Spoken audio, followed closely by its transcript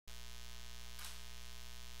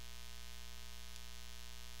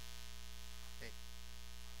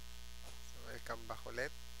back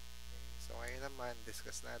ulit. Okay. So ngayon naman,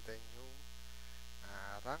 discuss natin yung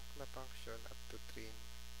rank na function up to 3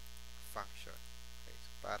 function. Okay. So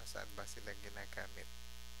para saan ba sila ginagamit?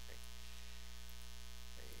 Okay.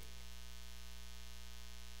 Okay.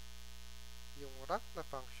 Yung rank na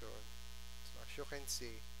function, so as you can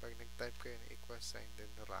see, pag nag-type kayo ng equal sign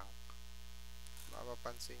then rank,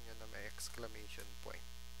 mapapansin nyo na may exclamation point.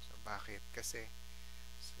 So bakit? Kasi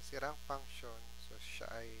so, si rank function, so siya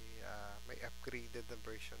ay may upgraded na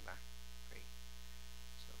version na. Okay.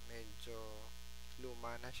 So medyo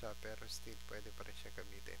luma na siya pero still pwede pa rin siya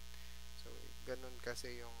gamitin. So ganun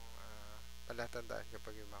kasi yung palatandaan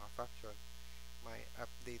kapag yung mga function may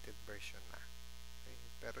updated version na. Okay.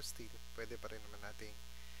 Pero still pwede pa rin naman nating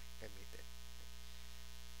gamitin. Okay.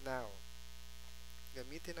 Now,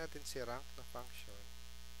 gamitin natin si rank na function,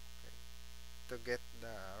 okay, to get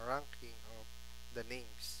the ranking of the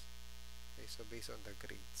names. Okay, so based on the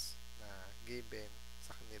grades na given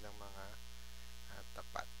sa kanilang mga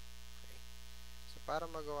tapat. Okay. So para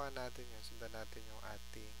magawa natin yun, sundan natin yung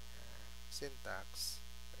ating syntax.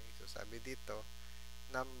 Okay. So sabi dito,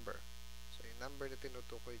 number. So yung number na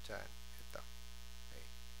tinutukoy dyan, ito. Okay.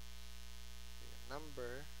 So yung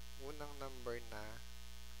number, unang number na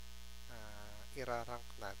irarank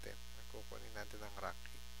natin. Kukunin natin ang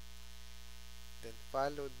ranking. Then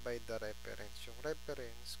followed by the reference. Yung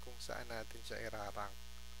reference kung saan natin siya irarank.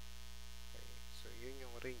 Okay. So yun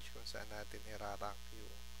yung range kung saan natin irarank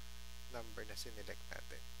yung number na sinelect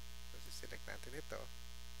natin. So siselect natin ito.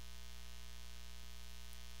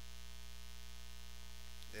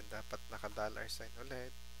 Then dapat naka $sign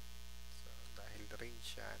ulit. So dahil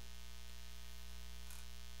range yan.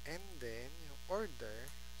 And then yung order,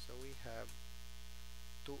 so we have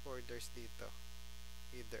two orders dito,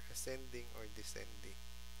 either ascending or descending.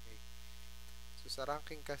 Okay. So sa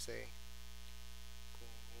ranking kasi,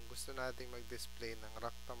 kung gusto nating mag-display ng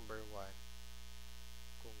rank number 1,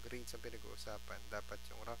 kung grades ang pinag-uusapan, dapat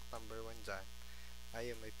yung rank number 1 dyan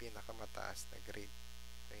ay yung may pinakamataas na grade.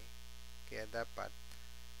 Okay. Kaya dapat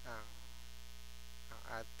ang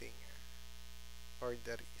ating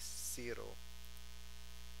order is 0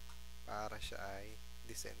 para siya ay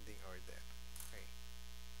descending order. Okay.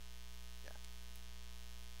 Yeah.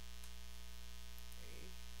 Okay.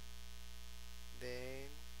 Then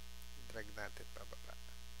drag natin pababa.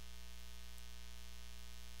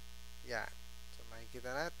 Yan. So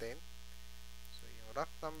makikita natin, so yung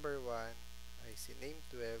rank number 1 ay si name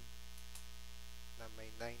 12 na may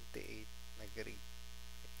 98 na grade.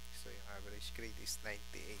 Okay. So yung average grade is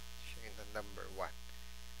 98. Siya yung number 1.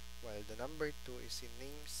 While the number 2 is si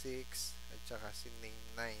name 6 at saka si name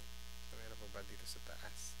 9. So meron pa ba dito sa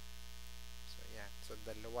taas? So yan. So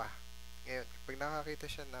dalawa. Ngayon, pag nakakita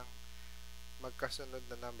siya ng magkasunod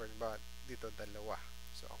na number, ba dito dalawa.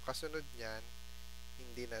 So ang kasunod niyan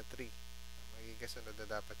hindi na 3. Ang magiging kasunod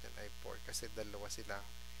na dapat yan ay 4 kasi dalawa silang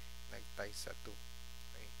nag-tie sa 2.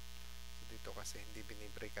 Okay? So dito kasi hindi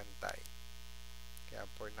binibreak ang tie. Kaya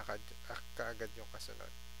 4 na kaagad yung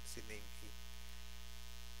kasunod. Si name 8.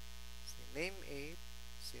 Si name 8,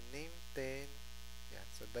 si name 10. Yan.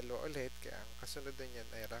 So dalawa ulit. Kaya ang kasunod na yan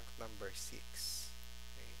ay rank number 6.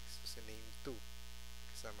 Okay? So si name 2.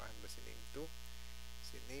 Kasamahan ba si name 2?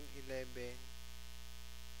 Si name 11.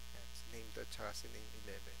 Yan. Si name 2 at saka si name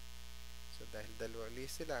 11. So dahil dalawa ulit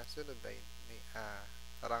sila, sunod ay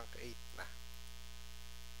rank 8 na.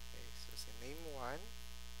 Okay. So si name 1,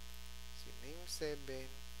 si name 7.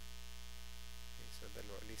 Okay. So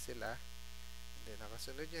dalawa ulit sila. And then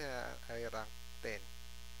nakasunod niya ay rank 10.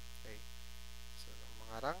 Okay. So ng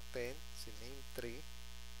mga rank 10, si name 3,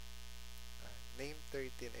 name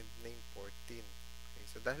 13 and name 14. Okay.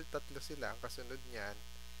 So dahil tatlo sila, ang kasunod niyan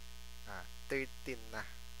 13 na.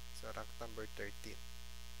 So rank number 13.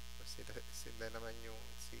 So sila naman yung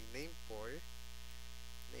si name 4,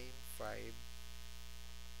 name 5,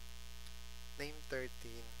 name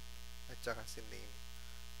 13 at saka si name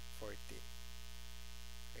 14.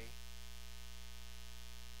 Okay.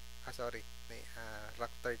 Sorry,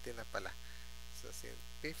 rank 13 na pala. So si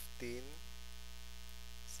 15,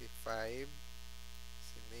 si 5,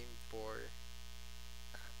 si name 4,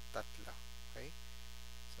 tatlo. Okay.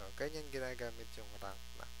 So ganyan ginagamit yung rank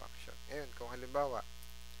na function. Ngayon, kung halimbawa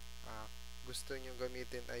gusto nyo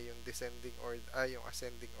gamitin ay yung descending order, yung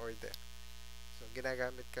ascending order. So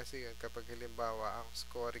ginagamit kasi yun kapag halimbawa ang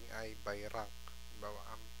scoring ay by rank. Halimbawa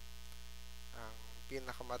ang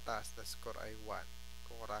pinakamataas na score ay 1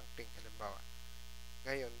 kung ranking halimbawa.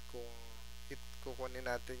 Ngayon kung kukunin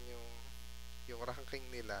natin yung ranking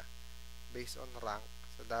nila based on rank,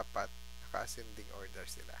 so dapat naka-ascending order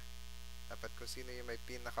sila. Dapat kung sino yung may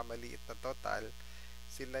pinakamaliit na total,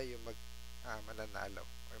 sila yung mananalo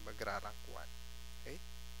or magra-rank 1. Okay?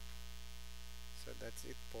 So, that's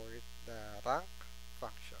it for the rank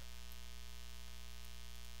function.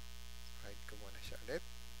 Hide ko muna siya ulit.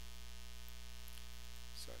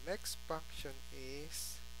 So, next function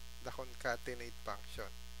is the concatenate function.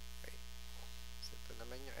 Okay. So, ito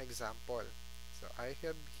naman yung example. So, I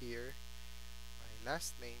have here my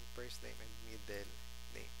last name, first name, and middle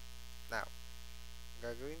name. Now,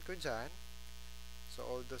 gagawin ko dyan, so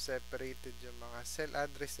although separated yung mga cell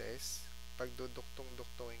addresses,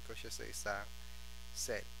 pagduduktong-duktungin ko siya sa isang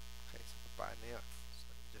cell. Okay, so paano yun? So,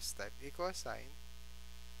 just type equal sign,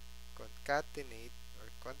 concatenate, or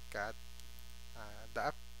concat. The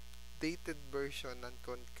updated version ng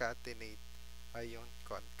concatenate ay yung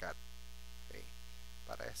concat. Okay,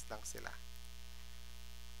 parehas lang sila.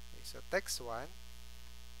 Okay, so text 1,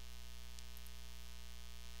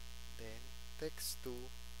 then text 2,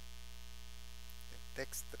 then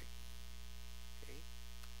text 3. Okay,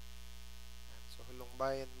 so hulong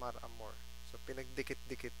bayan mar amor. So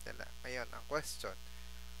pinagdikit-dikit nila. Ngayon, ang question,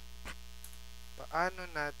 paano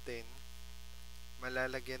natin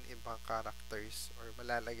malalagyan ibang characters or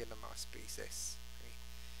malalagyan ng mga spaces? Okay,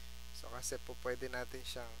 so kasi po pwede natin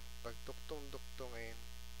siyang pagtuktong-duktungin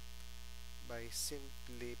by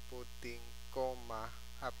simply putting comma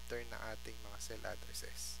after na ating mga cell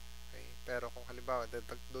addresses. Okay? Pero kung halimbawa,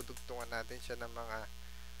 dudugtungan natin siya ng mga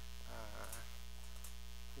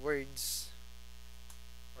words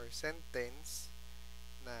or sentence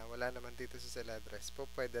na wala naman dito sa cell address po,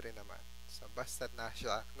 pwede rin naman. So, basta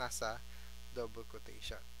nasa double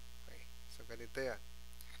quotation. Okay? So, ganito yan.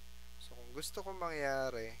 So, kung gusto kong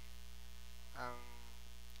mangyari, ang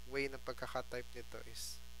way ng pagkakatype nito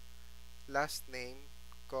is last name,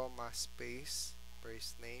 comma, space,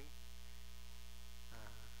 first name,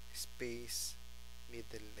 space,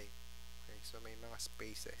 middle name. Okay, so may mga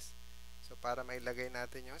spaces. So, para mailagay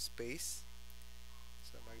natin yung space,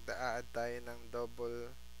 so magda-add tayo ng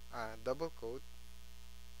double quote,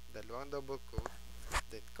 dalawang double quote,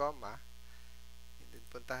 then comma, and then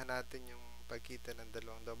puntahan natin yung pagkita ng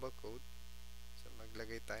dalawang double quote. So,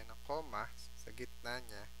 maglagay tayo ng comma sa gitna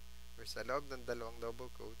niya, or sa loob ng dalawang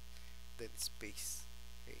double quote, then space.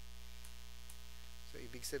 Okay. So,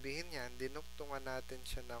 ibig sabihin yan, dinuktungan natin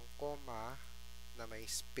siya ng comma na may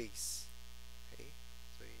space. Okay?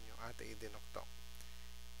 So, yun yung ating idinuktong.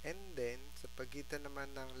 And then, sa pagitan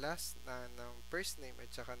naman ng ng first name at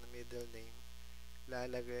saka ng middle name,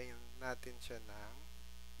 lalagay natin siya ng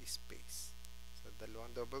space. So,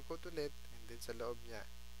 dalawang double quote ulit, and then sa loob niya,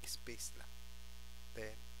 space lang.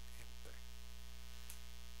 Then, enter.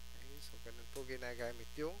 Okay? So, ganun po ginagamit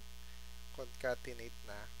yung concatenate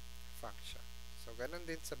na function. So, ganun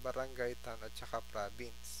din sa barangay, town, at saka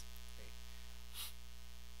province. Okay.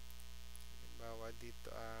 Halimbawa, dito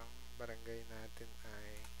ang barangay natin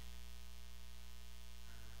ay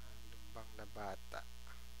Lumbang na Bata.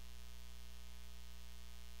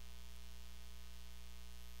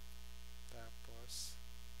 Tapos,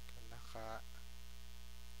 Kalaka.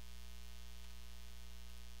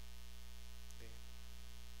 Then,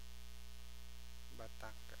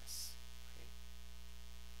 Batangas. Okay.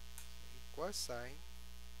 So, equal sign,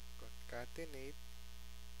 concatenate,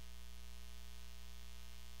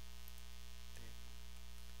 then,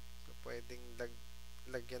 so pwedeng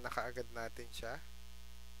lagyan na kaagad natin siya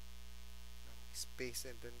ng space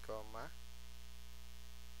and then comma,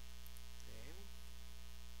 then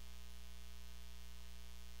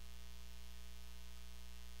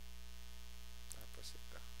tapos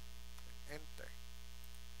ito, then enter.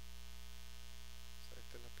 So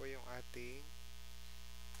ito na po yung ating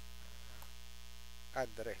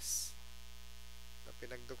address na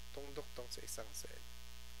pinagduktong-duktong sa isang cell.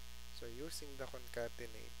 So, using the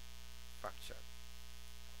concatenate function.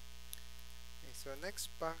 Okay, so, next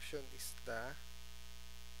function is the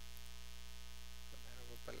meron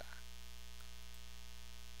ko pala.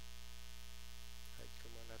 Hide ko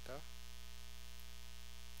muna to.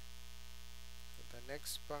 So, the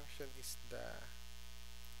next function is the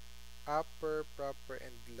upper, proper,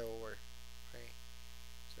 and lower. Okay.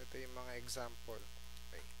 So, ito yung mga example.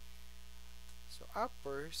 Okay. So,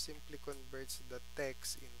 upper simply converts the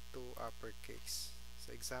text into uppercase.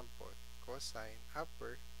 So, example, cosine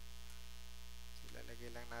upper. So,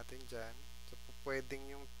 ilalagay lang natin dyan. So, pwedeng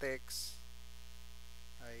yung text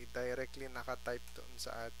ay directly nakatype doon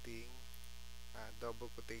sa ating double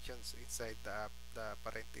quotations inside the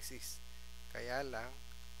parentheses. Kaya lang,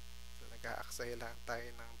 so, nag-aaksaya lang tayo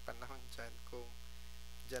ng panahon dyan kung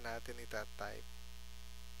dyan natin itatype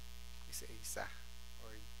isa-isa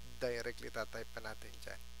or directly tatype pa natin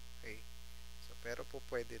dyan. Okay? So, pero po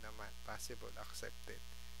pwede naman. Possible, accepted.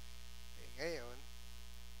 Okay, Ngayon,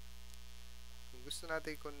 kung gusto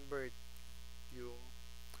natin i-convert yung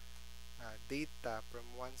data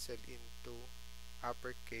from one cell into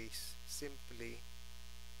uppercase, simply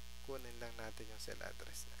kunin lang natin yung cell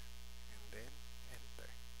address na. And then, enter.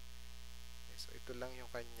 Okay, so, ito lang yung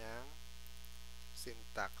kanyang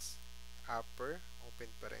syntax. Upper, open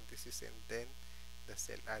parenthesis, and then the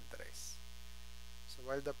cell address. So,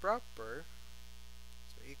 while the proper,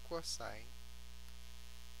 so, equal sign,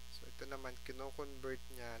 so, ito naman, kino-convert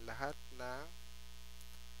niya lahat ng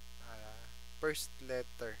first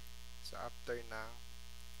letter. So, after ng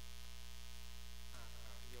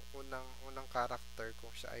yung unang character,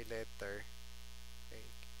 kung siya ay letter, okay,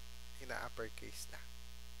 ina-uppercase na.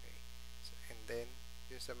 Okay. So, and then,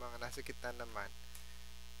 yung sa mga nasa gitna naman,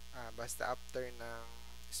 basta after ng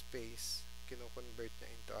space, kino-convert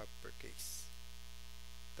niya into uppercase.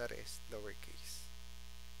 The rest, lowercase.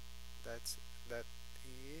 That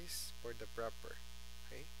is for the proper.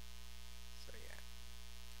 Okay? So, yan.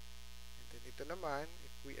 And then, ito naman,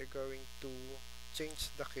 if we are going to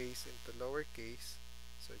change the case into lowercase,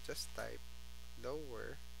 so just type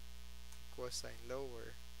lower, equal sign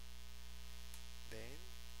lower, then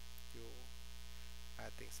yung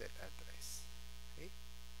ating cell address. Okay?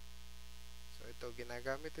 So, ito,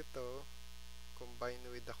 ginagamit ito combine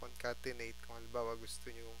with the concatenate kung halimbawa gusto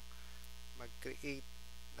nyo mag-create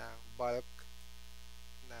ng bulk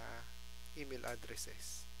na email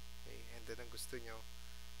addresses. Okay? And then, ang gusto nyo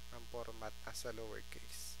ang format nasa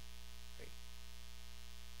lowercase. Okay?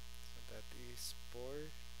 So, that is for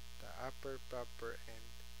the upper, proper, and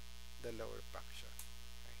the lower function.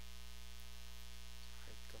 Okay? So,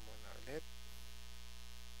 hide ko muna ulit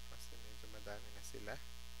kasi medyo madami na sila.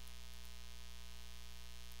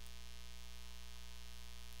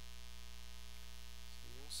 So,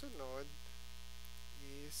 yung sunod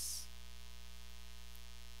is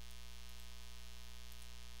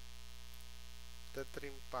the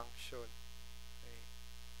trim function. Okay.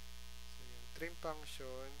 So, yung trim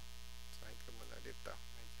function, so, hide ko muna dito.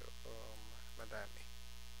 Medyo madami.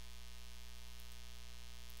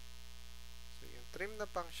 So, yung trim na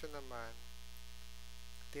function naman,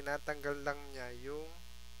 tinatanggal lang niya yung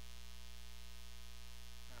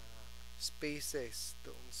spaces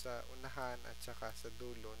doon sa unahan at saka sa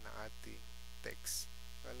dulo ng ating text.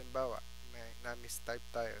 So, halimbawa, may na-mistype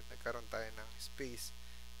tayo, nagkaroon tayo ng space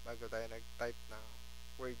bago tayo nag-type ng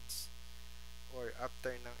words, or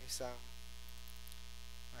after ng isang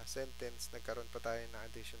sentence, nagkaroon pa tayo ng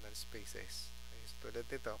additional spaces. Okay, so tulad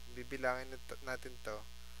nito, kung bibilangin natin to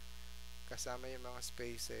kasama yung mga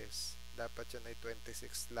spaces, dapat yun ay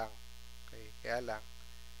 26 lang. Okay, kaya lang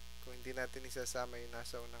kung hindi natin isasama yung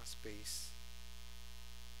nasa unang space,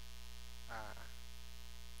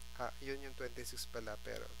 yun yung 26 pala,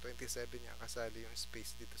 pero 27 yung kasali yung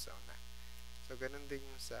space dito sa una. So, ganun din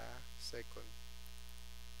yung sa second.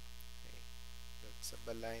 Okay. Doon sa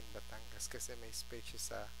Balain, Batangas, kasi may space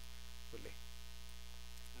sa huli.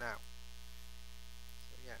 Now,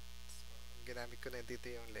 so, yan. So, ginamit ko na dito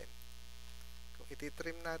yung len. Kung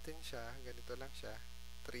iti-trim natin siya, ganito lang siya,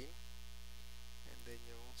 trim, and then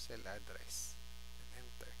yung cell address, and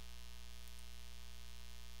enter.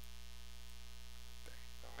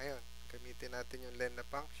 So, ngayon, gamitin natin yung len na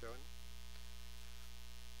function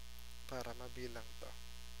para mabilang to.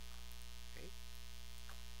 Okay?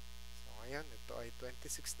 So, ngayon, ito ay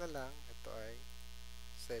 26 na lang, ito ay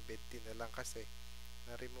 70 na lang kasi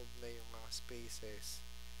na-remove na yung mga spaces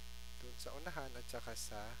dun sa unahan at saka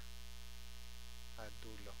sa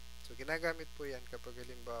dulo. So, ginagamit po yan kapag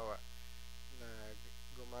halimbawa na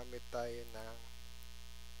gumamit tayo ng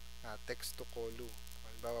text to column.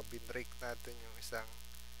 Halimbawa, binrake natin yung isang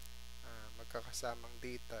magkakasamang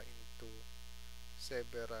data into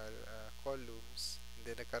several columns, and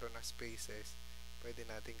then nagkaroon ng spaces, pwede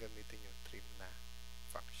natin gamitin yung trim na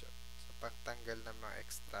function. So, pangtanggal ng mga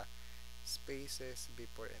extra spaces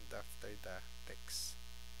before and after the text.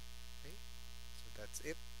 Okay? So, that's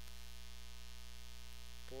it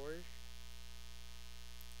for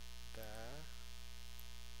the